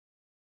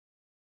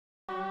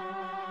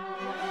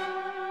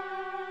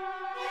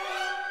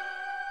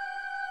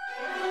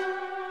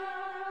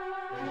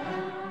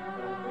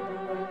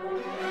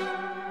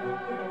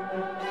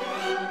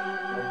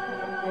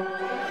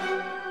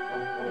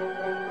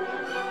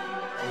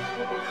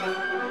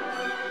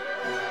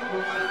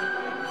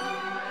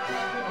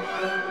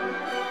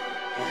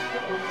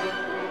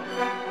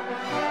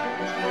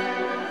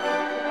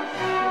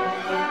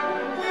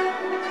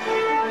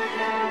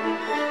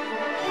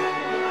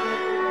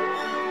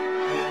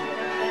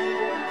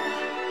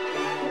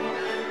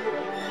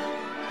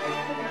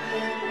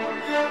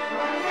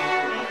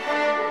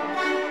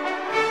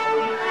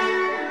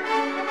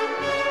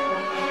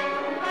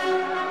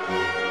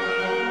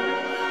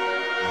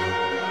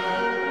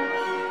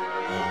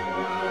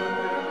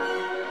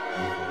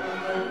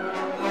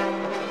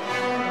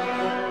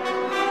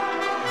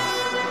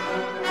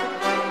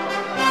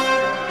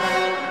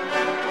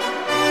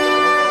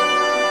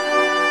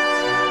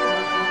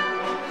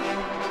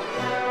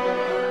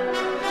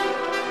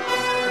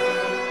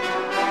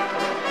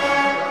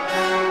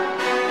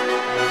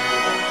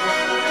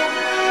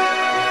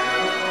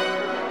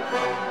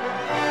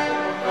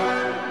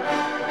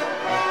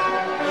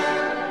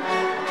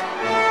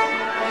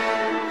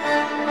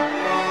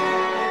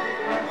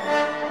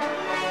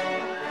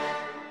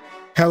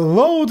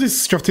Hello,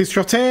 this is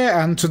GregTech,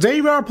 and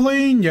today we are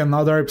playing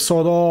another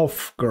episode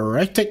of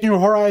GregTech New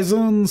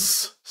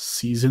Horizons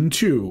Season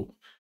 2.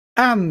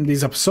 And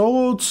this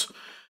episode,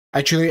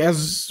 actually,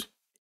 as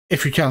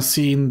if you can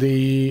see in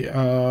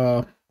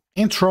the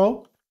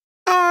intro,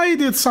 I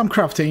did some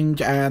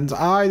crafting and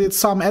I did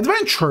some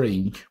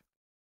adventuring.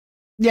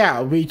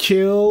 Yeah, we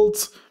killed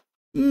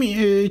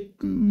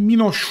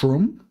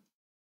Minoshroom,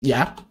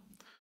 yeah,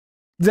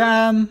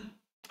 then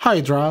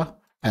Hydra,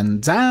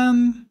 and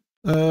then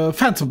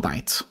Phantom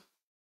Knight.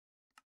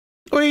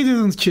 We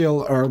didn't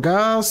kill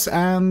Urgas,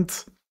 and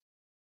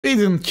we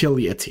didn't kill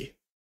Yeti.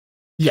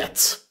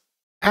 Yet.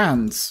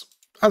 And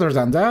other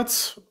than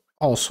that,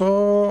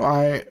 also,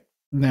 I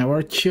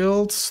never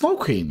killed Snow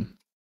Queen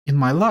in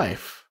my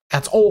life.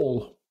 At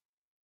all.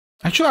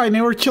 Actually, I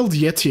never killed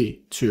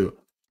Yeti, too.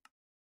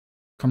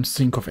 Come to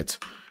think of it.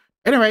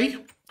 Anyway,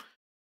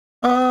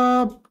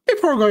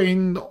 before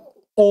going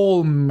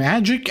all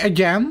magic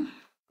again,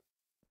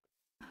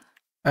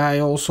 I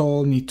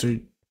also need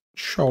to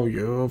show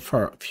you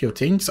for a few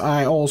things.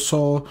 I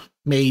also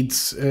made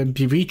a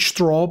Bewitched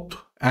robe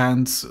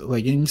and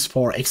leggings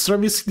for extra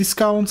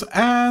discount,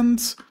 and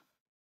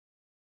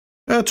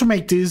to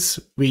make this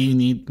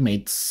we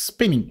made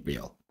spinning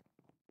wheel.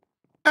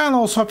 And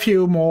also a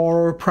few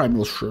more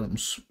primal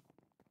shrooms.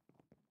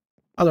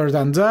 Other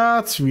than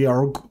that, we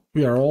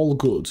are all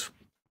good.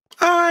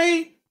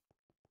 I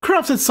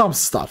crafted some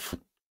stuff.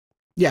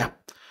 Yeah.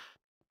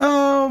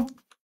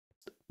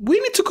 We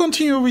need to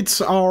continue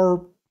with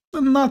our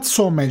not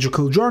so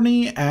magical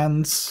journey,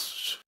 and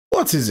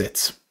what is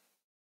it?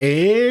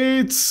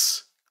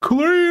 It's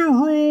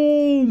clean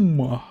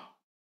room!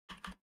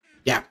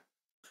 Yeah,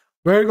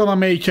 we're gonna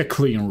make a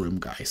clean room,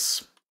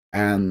 guys.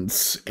 And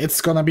it's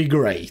gonna be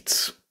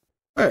great.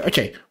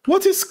 Okay,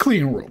 what is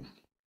clean room?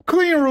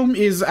 Clean room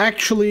is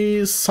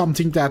actually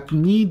something that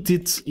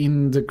needed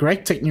in the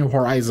GregTech New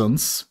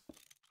Horizons.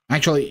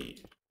 Actually,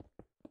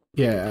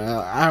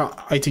 yeah,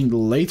 I think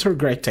later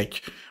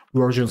GregTech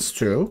versions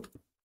too.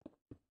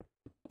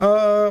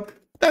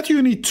 That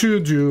you need to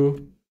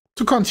do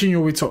to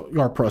continue with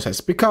your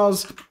process,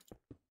 because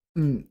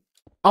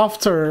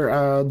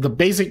after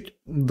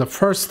the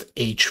first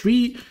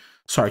HV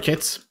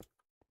circuits,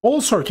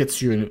 all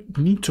circuits you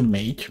need to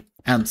make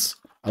and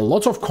a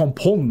lot of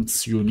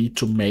components you need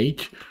to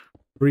make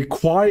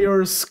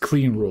requires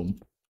clean room.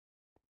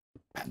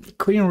 And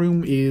clean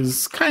room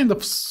is kind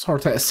of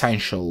sort of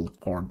essential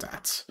for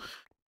that.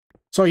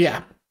 So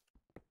yeah,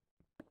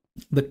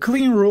 the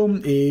clean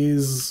room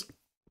is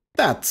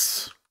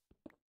that,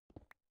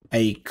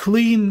 a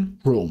clean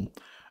room,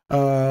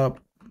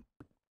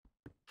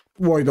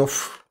 void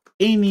of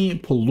any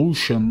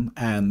pollution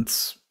and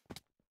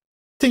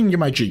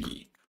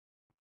thingamajiggy.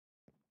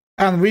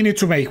 And we need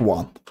to make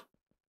one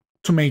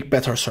to make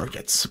better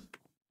circuits.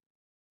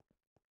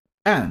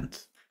 And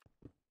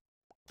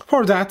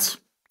for that,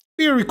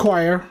 we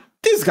require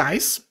these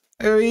guys,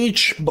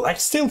 each black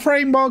steel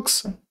frame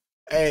box.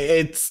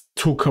 It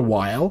took a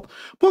while.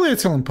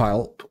 Polyethylene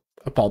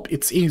pulp,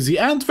 it's easy,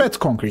 and wet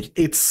concrete,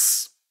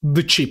 it's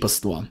the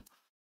cheapest one.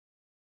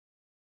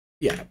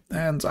 Yeah,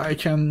 and I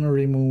can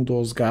remove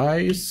those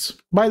guys.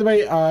 By the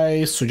way,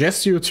 I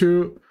suggest you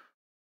to...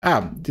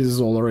 this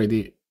is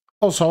already...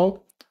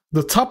 Also,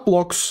 the top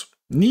blocks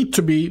need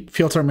to be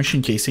filter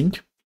machine casing.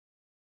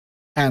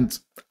 And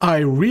I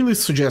really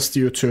suggest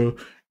you to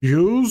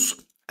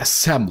use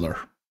assembler.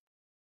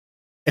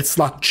 It's a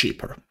lot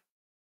cheaper.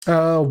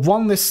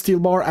 One less steel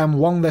bar and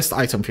one less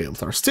item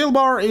filter. Steel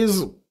bar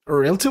is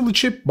relatively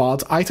cheap,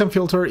 but item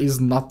filter is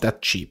not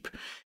that cheap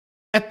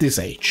at this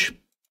age.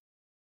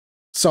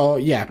 So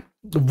yeah,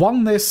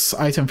 one less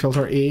item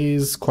filter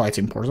is quite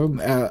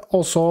important.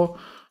 Also,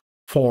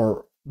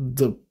 for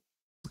the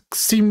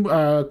clean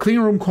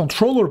room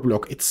controller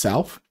block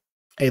itself,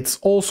 it's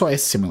also a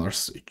similar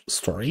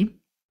story.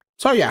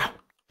 So yeah,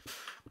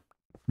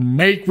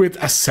 make with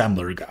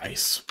assembler,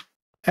 guys.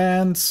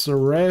 And the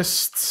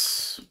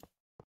rest,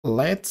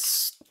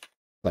 let's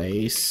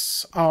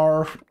place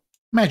our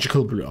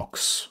magical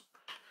blocks.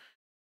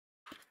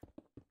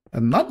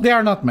 And they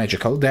are not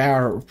magical, they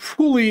are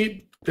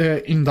fully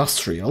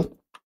industrial.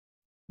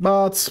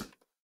 But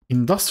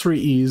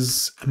industry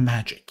is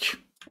magic.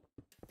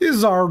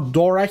 These are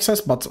door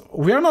access, but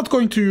we are not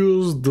going to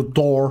use the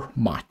door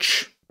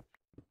much.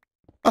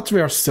 But we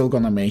are still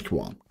gonna make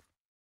one.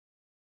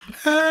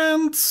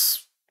 And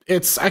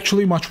it's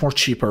actually much more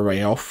cheaper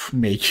way of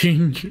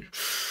making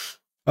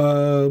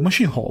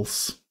machine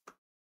holes.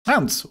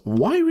 And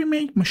why we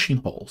make machine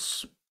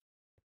holes?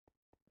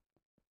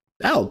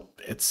 Well,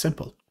 it's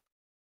simple.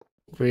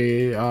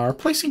 We are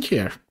placing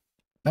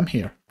them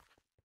here.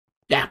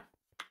 Yeah,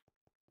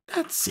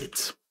 that's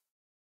it.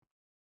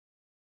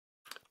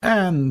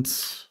 And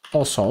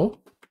also,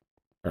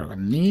 we're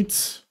gonna need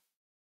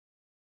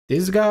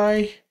this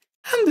guy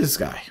and this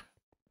guy.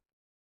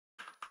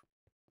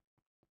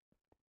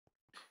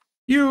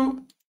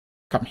 You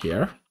come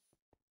here.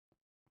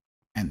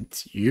 And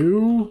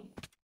you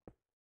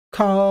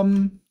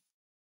come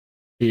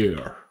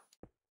here.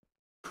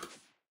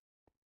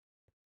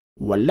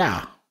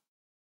 Voila.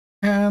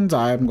 And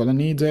I'm gonna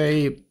need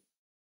a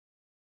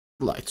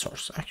light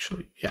source,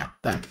 actually. Yeah,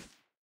 that.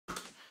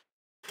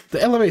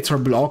 The elevator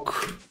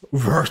block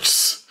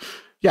works.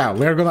 Yeah,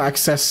 we're gonna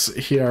access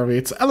here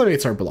with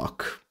elevator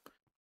block.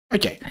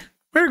 Okay,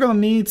 we're gonna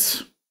need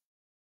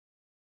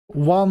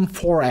one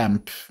 4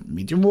 amp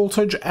medium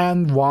voltage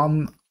and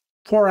one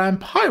 4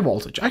 amp high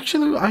voltage.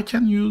 Actually, I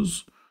can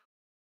use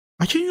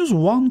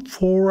one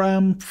 4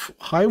 amp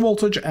high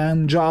voltage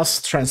and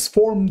just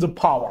transform the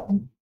power.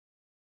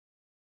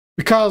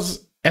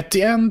 Because at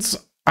the end,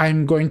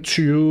 I'm going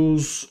to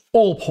use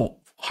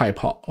all high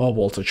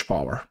voltage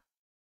power.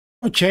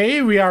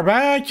 Okay, we are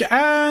back,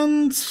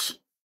 and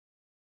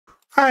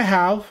I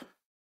have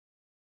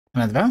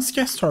an advanced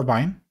gas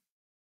turbine,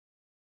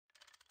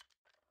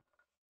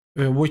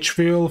 which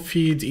will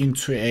feed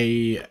into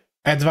a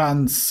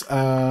advanced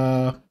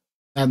and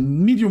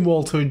medium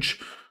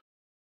voltage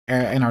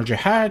energy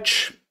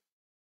hatch,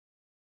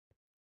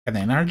 an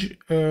energy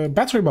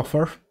battery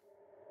buffer,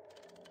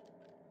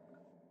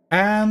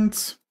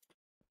 and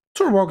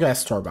turbo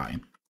gas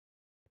turbine,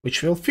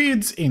 which will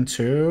feed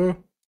into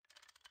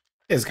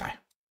this guy.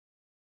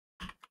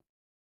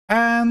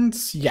 And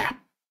yeah.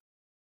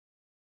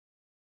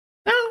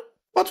 Now,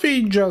 what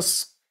we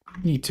just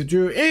need to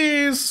do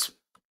is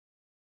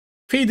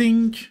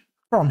feeding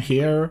from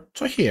here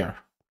to here.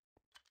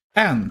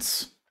 And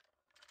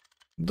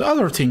the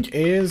other thing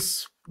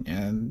is,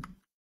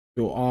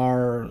 you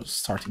are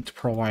starting to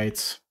provide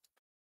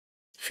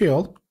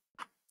fuel.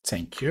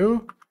 Thank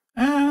you.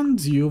 And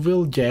you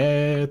will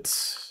get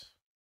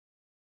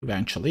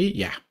eventually,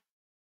 yeah.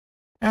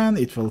 And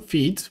it will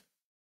feed.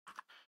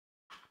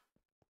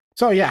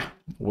 So yeah,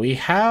 we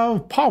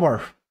have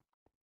power.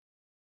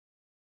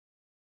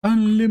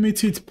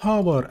 Unlimited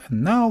power.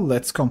 And now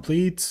let's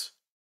complete.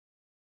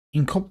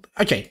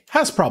 Okay,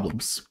 has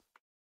problems.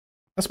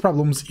 Has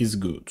problems is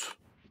good.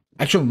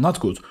 Actually, not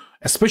good.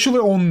 Especially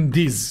on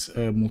this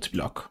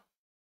multi-block.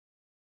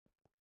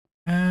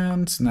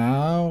 And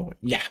now,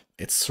 yeah,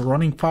 it's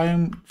running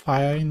fine,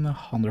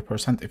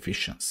 100%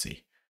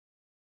 efficiency.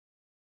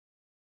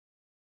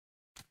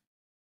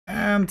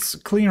 And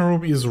clean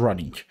room is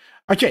running.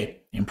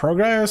 Okay, in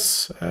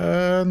progress,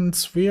 and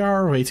we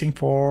are waiting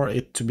for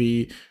it to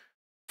be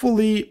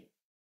fully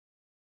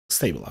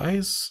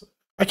stabilized.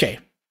 Okay,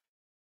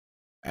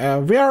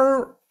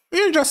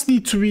 we just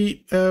need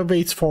to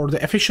wait for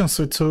the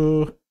efficiency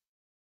to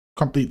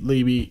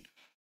completely be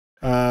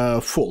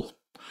full.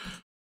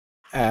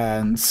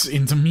 And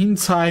in the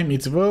meantime,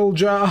 it will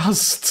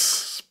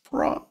just...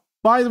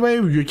 By the way,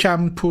 you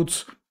can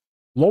put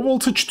low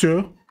voltage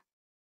too.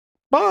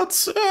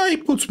 But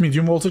I put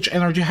medium voltage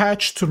energy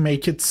hatch to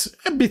make it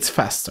a bit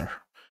faster.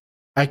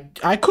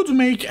 I could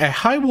make a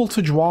high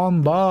voltage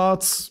one,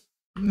 but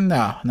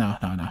no.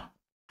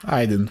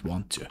 I didn't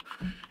want to.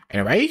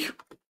 Anyway,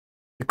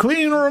 the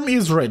clean room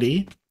is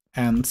ready,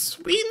 and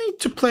we need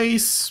to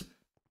place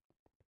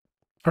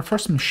our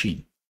first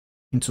machine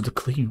into the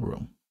clean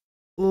room.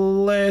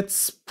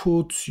 Let's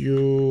put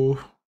you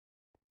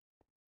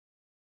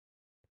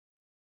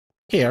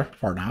here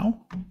for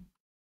now.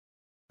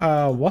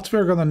 What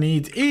we're gonna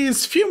need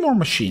is few more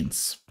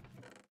machines.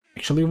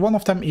 Actually, one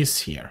of them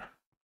is here.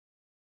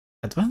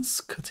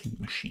 Advanced cutting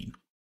machine.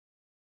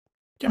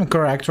 Chemical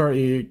reactor,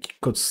 it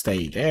could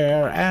stay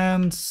there,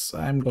 and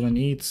I'm gonna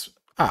need...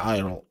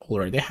 I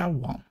already have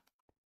one.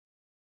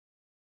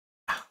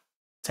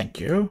 Thank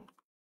you.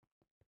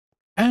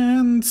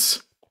 And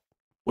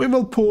we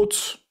will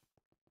put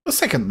a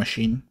second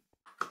machine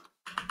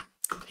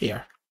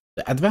here.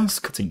 The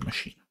advanced cutting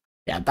machine.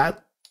 Yeah,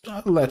 that...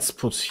 let's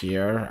put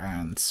here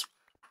and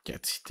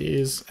get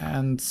this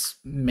and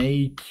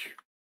make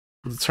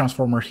the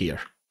transformer here.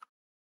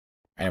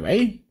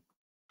 Anyway.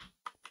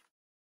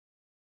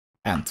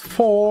 And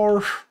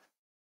for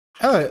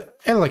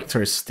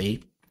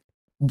electricity,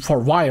 for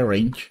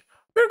wiring,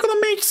 we're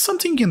gonna make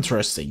something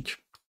interesting.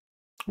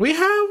 We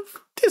have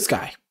this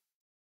guy.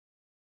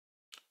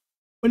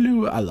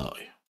 Blue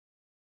alloy.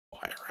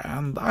 wire,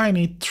 and I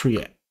need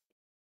 3.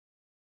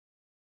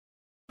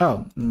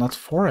 Oh, not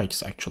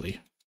 4x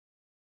actually.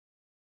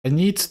 I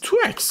need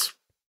 2x.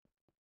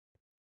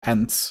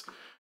 And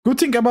good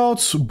thing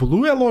about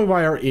blue alloy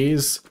wire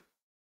is,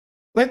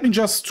 let me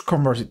just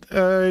convert it.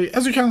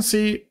 As you can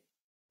see,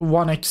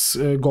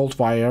 1x gold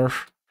wire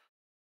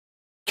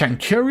can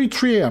carry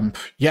 3 amp.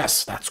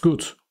 Yes, that's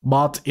good.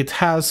 But it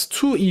has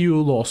 2 EU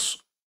loss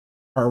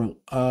per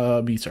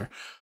meter.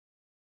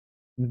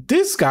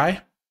 This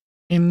guy,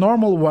 in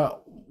normal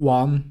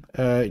one,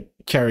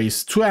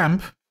 carries 2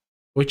 amp,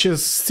 which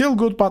is still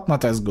good, but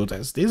not as good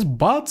as this,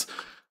 but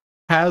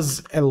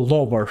has a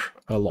lower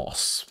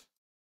loss.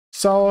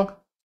 So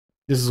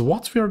this is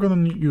what we are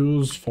going to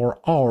use for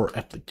our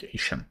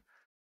application.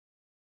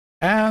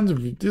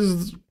 And this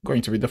is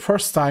going to be the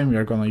first time we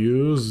are going to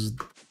use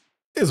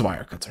this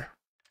wire cutter.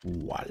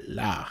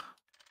 Voila.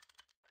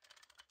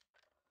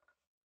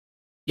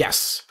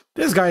 Yes,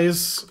 this guy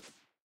is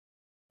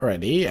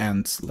ready,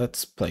 and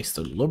let's place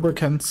the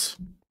lubricant.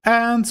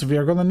 And we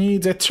are going to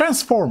need a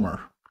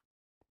transformer.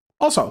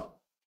 Also,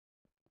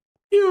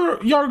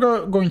 you're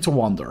going to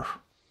wonder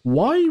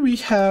why we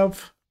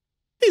have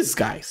these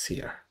guys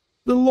here,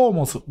 the low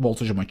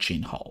voltage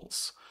machine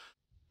holes.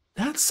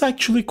 That's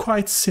actually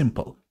quite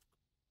simple.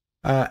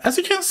 As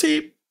you can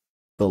see,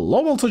 the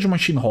low voltage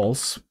machine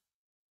holes,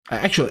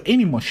 actually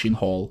any machine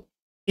hole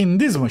in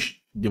this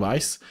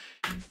device,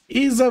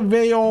 is a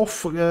way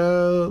of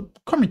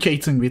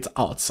communicating with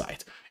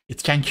outside.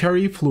 It can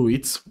carry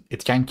fluids,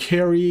 it can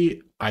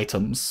carry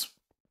items.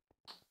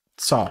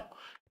 So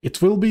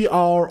it will be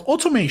our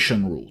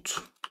automation route.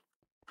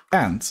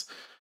 And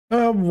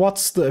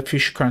what's the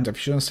current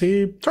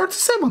efficiency?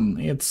 37.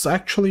 It's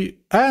actually,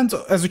 and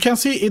as you can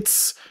see,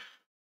 it's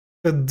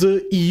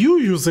the EU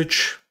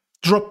usage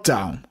dropped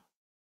down.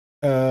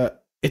 I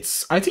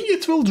think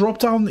it will drop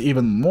down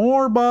even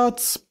more,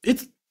 but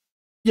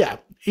yeah,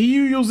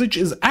 EU usage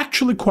is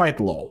actually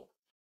quite low.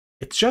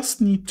 It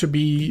just needs to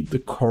be the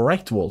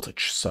correct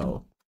voltage,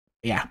 so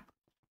yeah.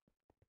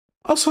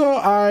 Also,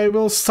 I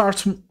will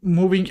start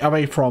moving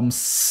away from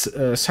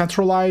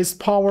centralized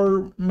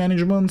power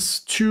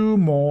management to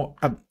more,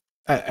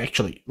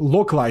 actually,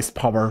 localized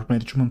power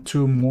management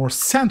to more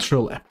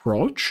central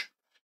approach.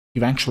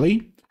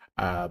 Eventually,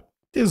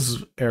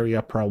 this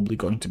area probably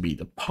going to be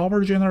the power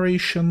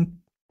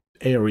generation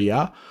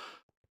area,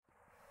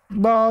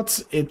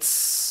 but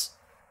it's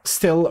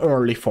still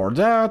early for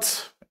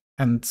that,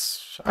 and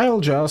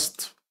I'll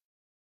just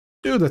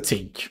do the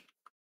thing.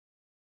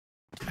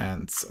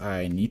 And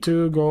I need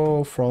to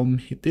go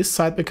from this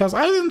side because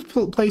I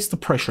didn't place the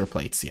pressure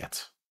plates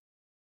yet.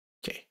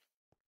 Okay.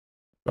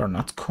 We're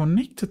not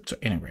connected to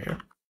anywhere.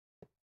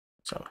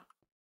 So.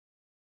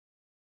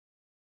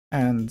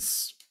 And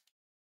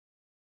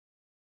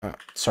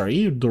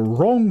sorry, the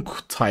wrong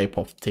type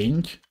of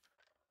thing.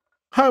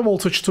 High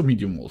voltage to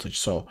medium voltage.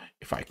 So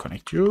if I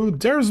connect you,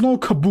 there's no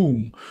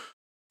kaboom.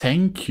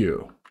 Thank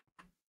you.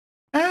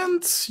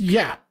 And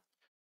yeah.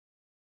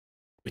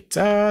 With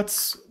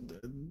that,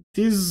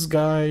 this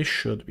guy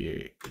should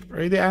be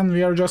ready, and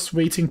we are just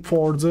waiting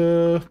for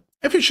the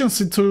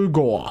efficiency to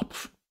go up.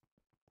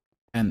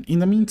 And in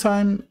the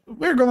meantime,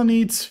 we're gonna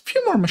need a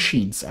few more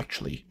machines,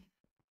 actually.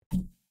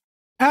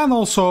 And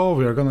also,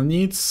 we're gonna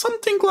need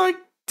something like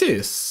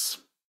this.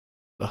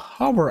 The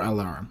hover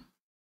alarm.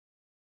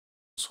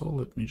 So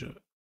let me just...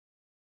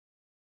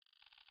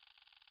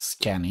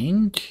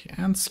 Scanning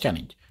and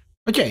scanning.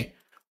 Okay.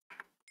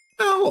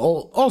 Now,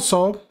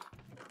 also...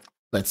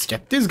 Let's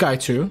get this guy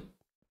too.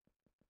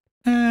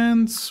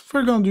 And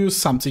we're gonna do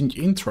something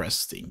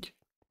interesting.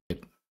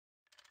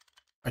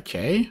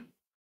 Okay.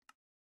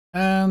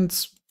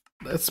 And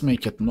let's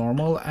make it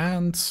normal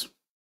and...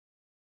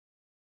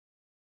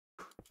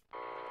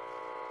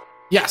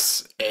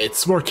 Yes,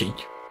 it's working.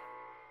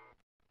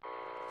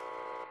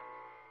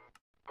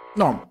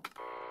 No.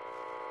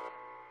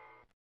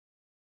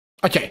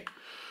 Okay.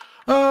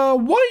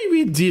 Why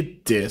we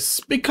did this?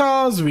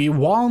 Because we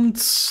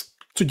want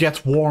to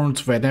get warned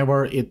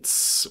whenever it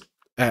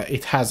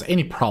has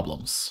any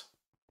problems.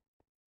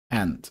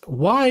 And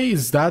why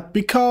is that?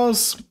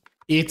 Because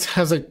it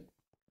has a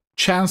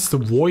chance to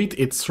void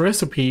its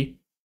recipe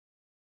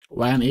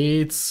when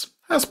it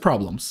has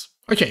problems.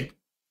 Okay.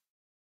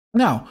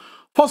 Now,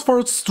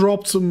 phosphorus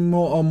dropped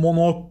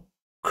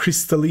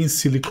monocrystalline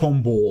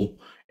silicon ball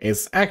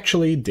is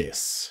actually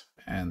this.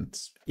 And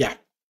yeah.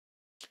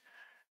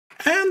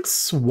 And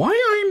why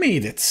I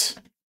made it?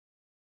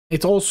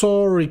 It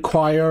also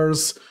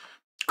requires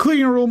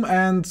clean room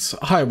and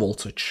high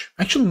voltage.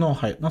 Actually,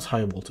 not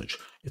high voltage.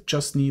 It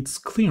just needs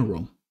clean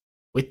room.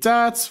 With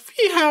that,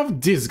 we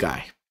have this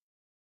guy.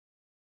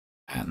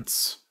 And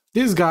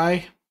this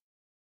guy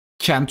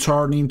can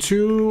turn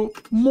into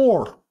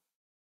more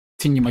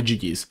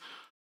thingamajiggies.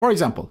 For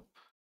example,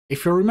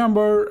 if you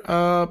remember,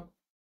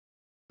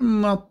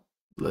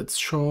 let's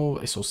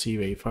show SoC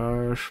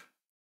wafer.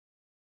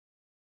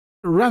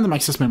 Random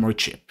access memory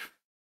chip.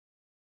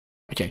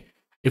 Okay.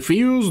 If we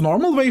use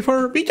normal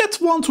wafer, we get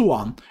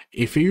 1-to-1.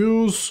 If we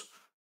use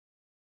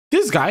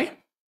this guy,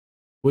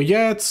 we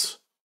get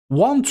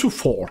 1 to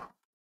 4.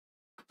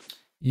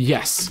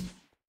 Yes,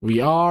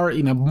 we are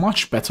in a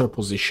much better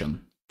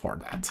position for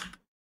that.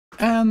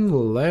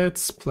 And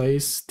let's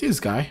place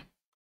this guy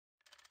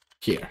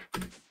here.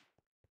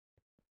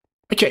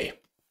 Okay,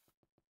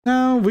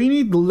 now we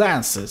need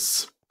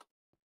lances.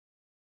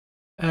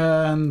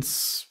 And,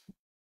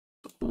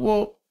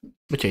 well,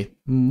 okay,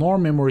 more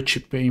memory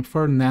chip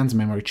wafer, NAND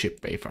memory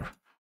chip wafer.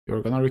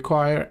 You're gonna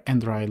require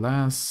Android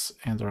lens,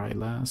 Android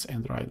lens,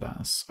 Android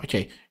lens.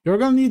 Okay, you're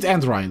gonna need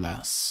Android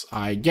lens.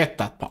 I get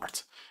that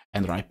part.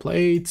 Android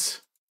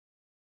plate.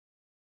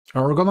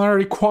 You're gonna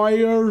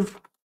require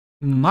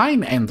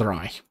 9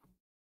 Android.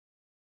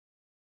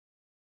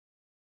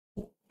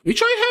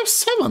 Which I have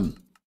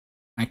 7,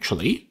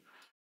 actually.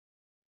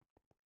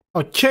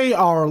 Okay,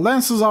 our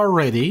lenses are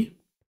ready.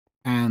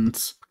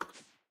 And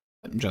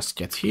let me just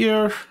get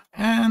here.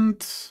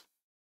 And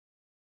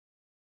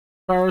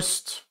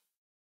first,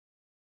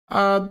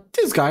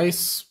 these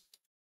guys.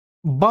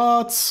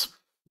 But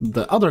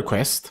the other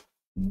quest,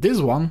 this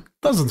one,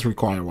 doesn't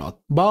require one,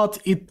 but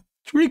it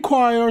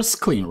requires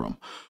clean room.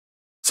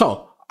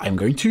 So I'm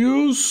going to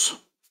use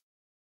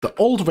the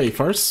old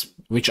wafers,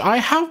 which I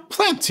have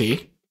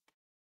plenty,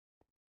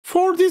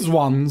 for these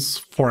ones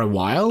for a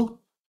while.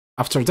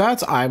 After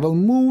that, I will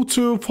move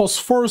to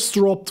phosphorus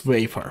dropped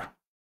wafer.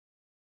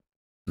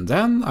 And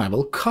then I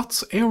will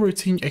cut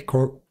everything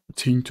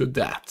according to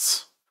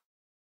that.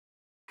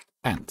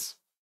 And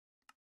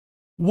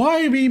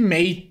why we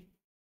made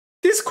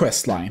this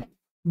quest line?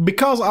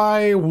 Because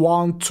I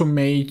want to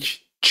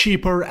make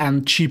cheaper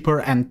and cheaper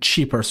and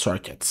cheaper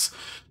circuits.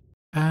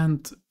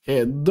 And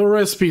the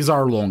recipes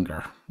are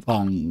longer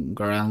and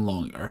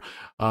longer.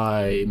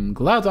 I'm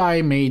glad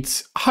I made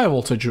high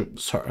voltage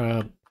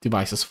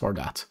devices for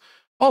that.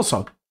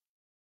 Also,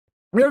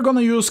 we're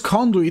gonna use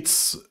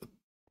conduits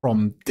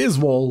from this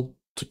wall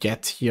to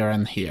get here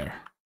and here.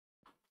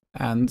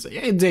 And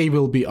they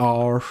will be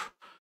our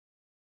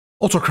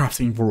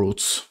auto-crafting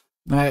routes.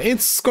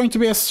 It's going to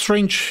be a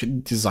strange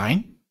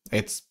design.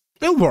 It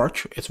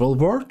will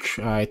work.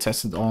 I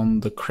tested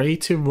on the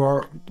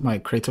my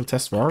creative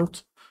test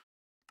world,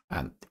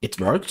 and it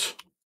worked.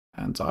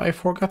 And I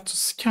forgot to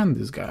scan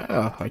this guy.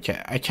 Oh,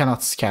 okay, I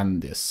cannot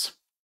scan this.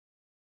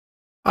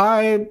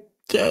 I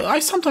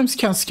sometimes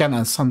can scan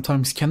and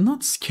sometimes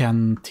cannot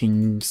scan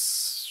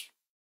things.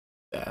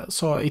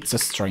 So it's a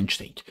strange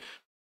thing.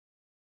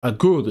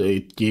 Good,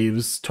 it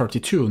gives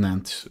 32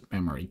 NAND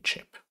memory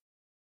chip.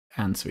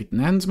 And with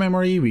NAND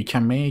memory, we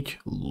can make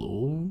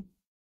low.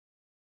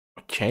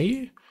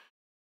 Okay.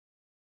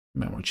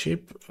 Memory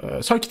chip.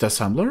 Circuit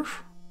assembler.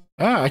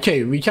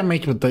 Okay, we can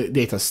make the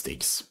data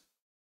sticks.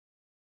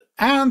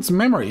 And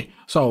memory.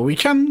 So we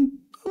can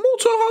move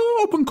to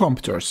open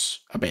computers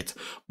a bit.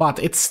 But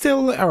it's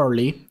still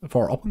early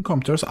for open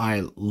computers.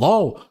 I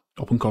love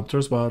open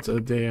computers, but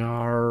they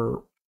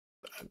are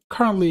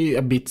currently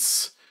a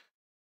bit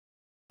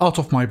out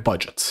of my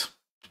budget.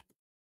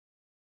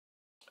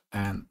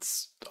 And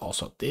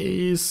also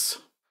this.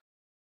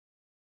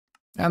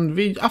 And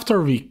after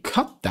we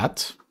cut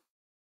that,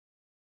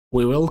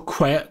 we will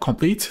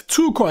complete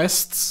 2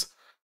 quests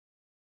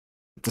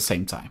at the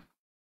same time.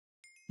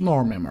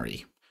 Nor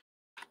memory.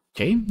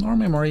 Okay, nor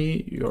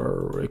memory,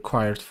 you're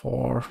required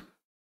for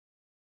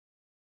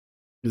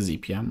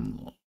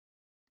ZPM,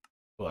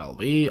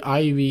 LV,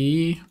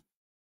 IV,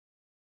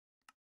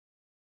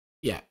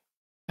 yeah,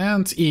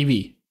 and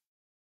EV.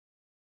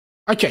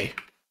 Okay,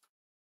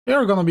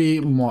 they're gonna be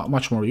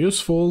much more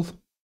useful.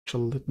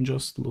 Actually, let me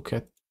just look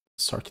at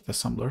circuit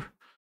assembler.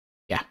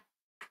 Yeah.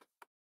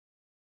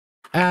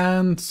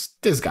 And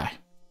this guy.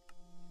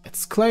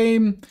 Let's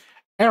claim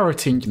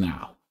everything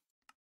now.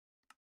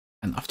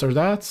 And after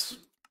that,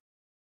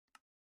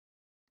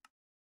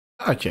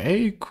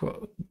 okay,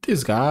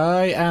 this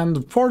guy.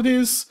 And for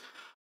this,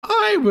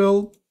 I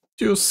will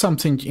do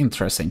something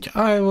interesting.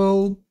 I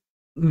will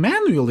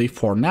manually,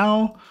 for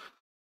now,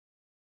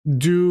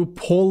 do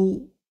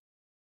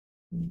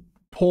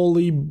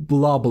poly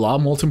blah blah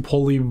molten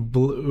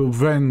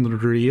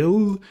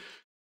polyvanryl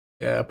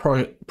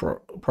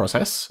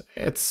process.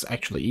 It's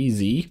actually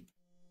easy,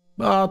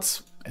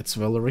 but it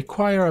will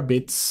require a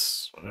bit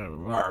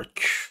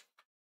work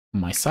on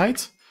my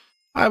side.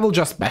 I will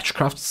just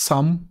batchcraft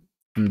some,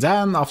 and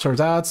then after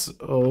that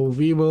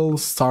we will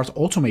start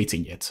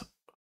automating it,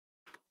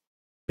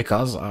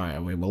 because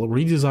we will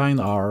redesign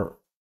our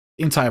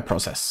entire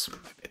process a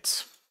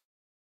bit.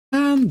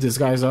 And these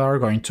guys are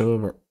going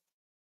to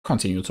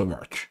continue to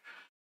work.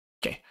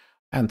 Okay,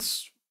 and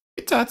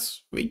with that,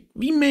 we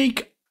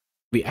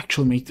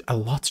actually make a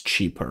lot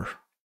cheaper.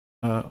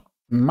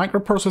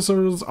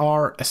 Microprocessors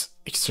are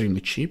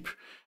extremely cheap,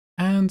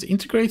 and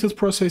integrated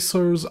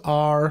processors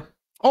are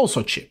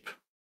also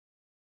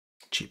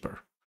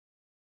cheaper.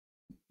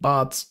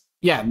 But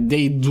yeah,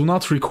 they do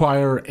not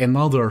require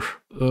another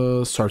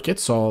circuit,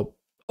 so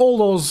all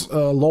those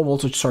low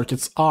voltage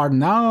circuits are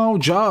now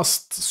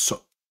just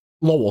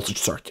low voltage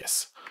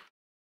circuits,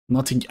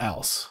 nothing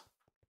else.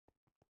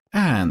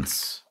 And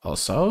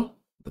also,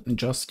 let me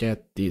just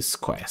get these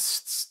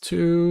quests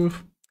to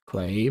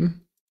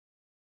claim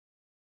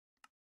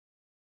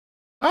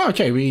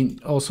Okay, we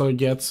also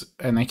get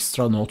an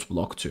extra note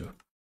block too.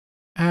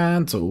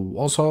 And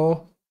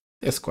also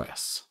this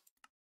quest.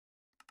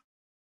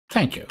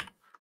 Thank you.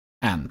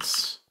 And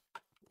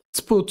let's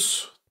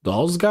put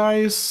those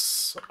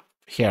guys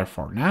here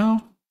for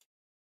now.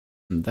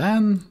 And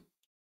then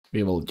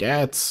we will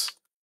get...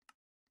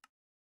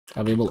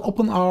 we will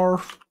open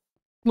our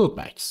loot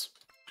bags.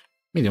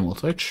 Medium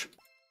voltage.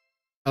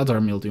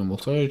 Other medium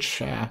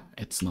voltage.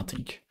 It's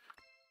nothing.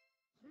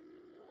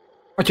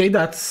 Okay,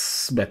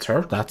 that's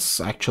better. That's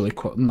actually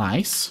quite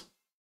nice.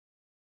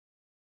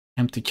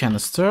 Empty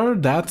canister.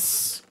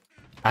 That's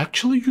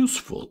actually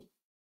useful.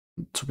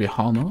 To be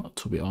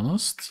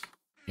honest.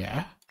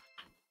 Yeah.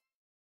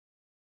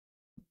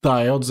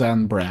 Diodes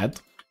and bread.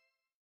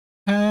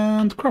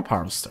 And crop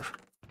harvester.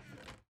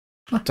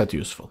 Not that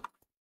useful.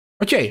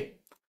 Okay.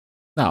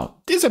 Now,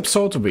 this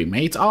episode we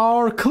made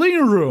our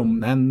clean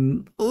room,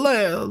 and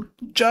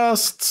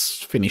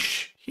just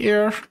finish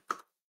here.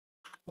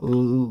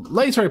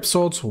 Later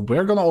episodes,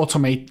 we're gonna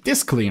automate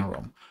this clean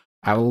room.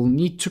 I will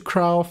need to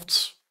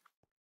craft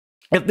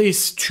at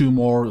least 2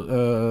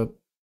 more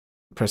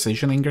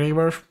precision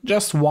engraver.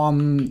 Just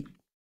one,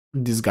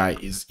 this guy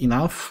is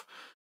enough.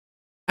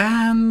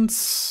 And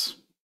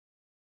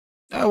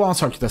one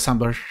circuit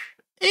assembler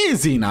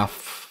is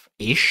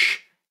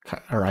enough-ish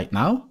right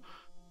now.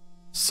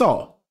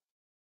 So,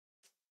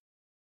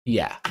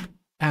 yeah.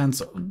 And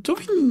so, do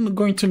we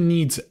going to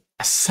need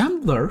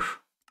assembler?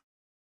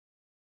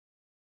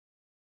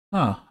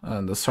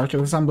 And the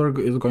circuit assembler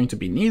is going to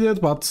be needed,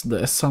 but the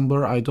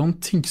assembler, I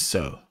don't think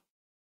so.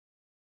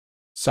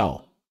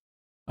 So,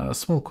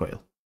 small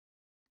coil.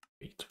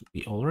 Wait,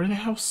 we already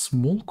have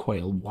small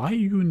coil. Why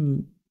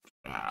you...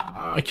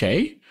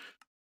 okay.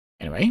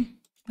 Anyway,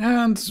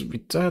 and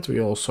with that we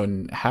also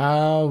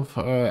have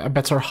a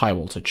better high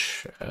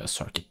voltage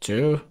circuit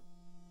too.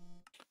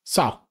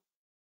 So,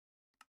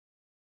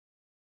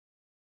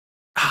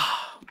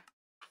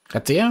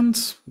 at the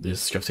end,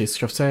 this is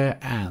GregTech,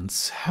 and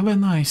have a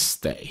nice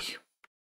day.